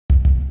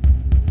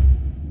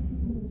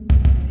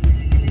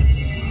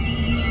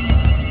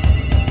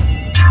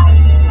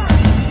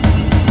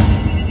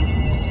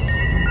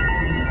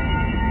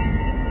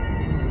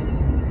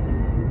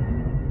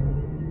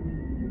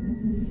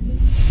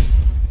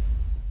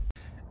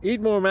Eat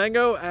more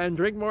mango and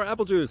drink more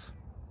apple juice.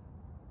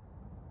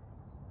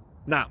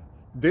 Now,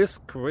 this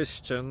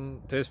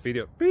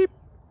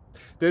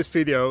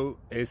video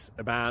is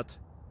about,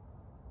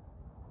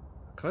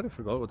 I kind of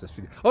forgot what this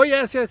video. Oh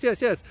yes.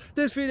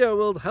 This video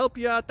will help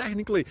you out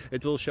technically.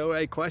 It will show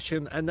a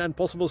question and then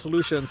possible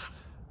solutions.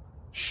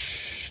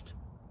 Shh.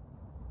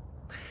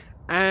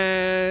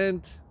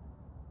 And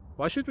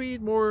why should we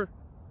eat more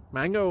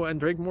mango and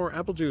drink more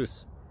apple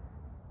juice?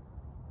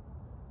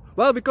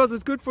 Well, because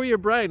it's good for your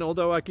brain,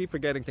 although I keep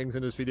forgetting things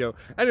in this video.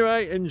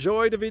 Anyway,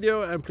 enjoy the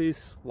video and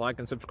please like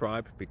and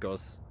subscribe,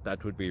 because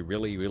that would be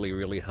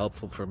really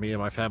helpful for me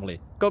and my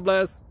family. God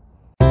bless!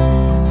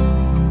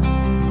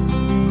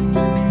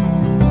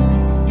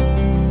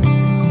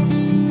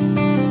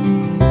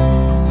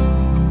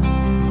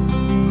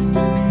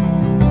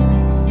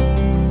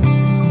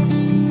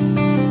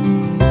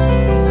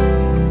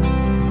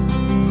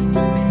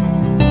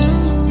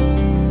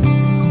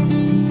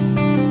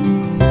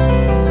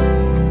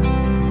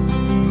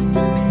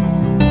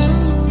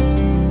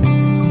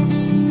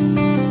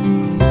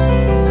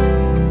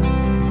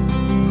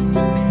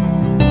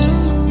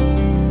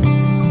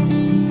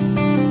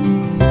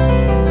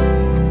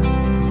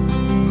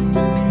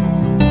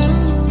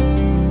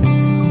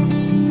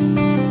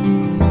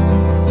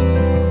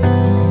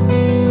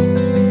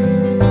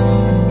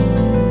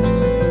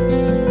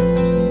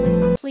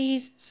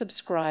 Please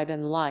subscribe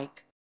and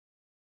like.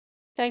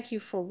 Thank you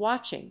for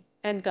watching,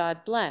 and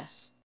God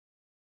bless.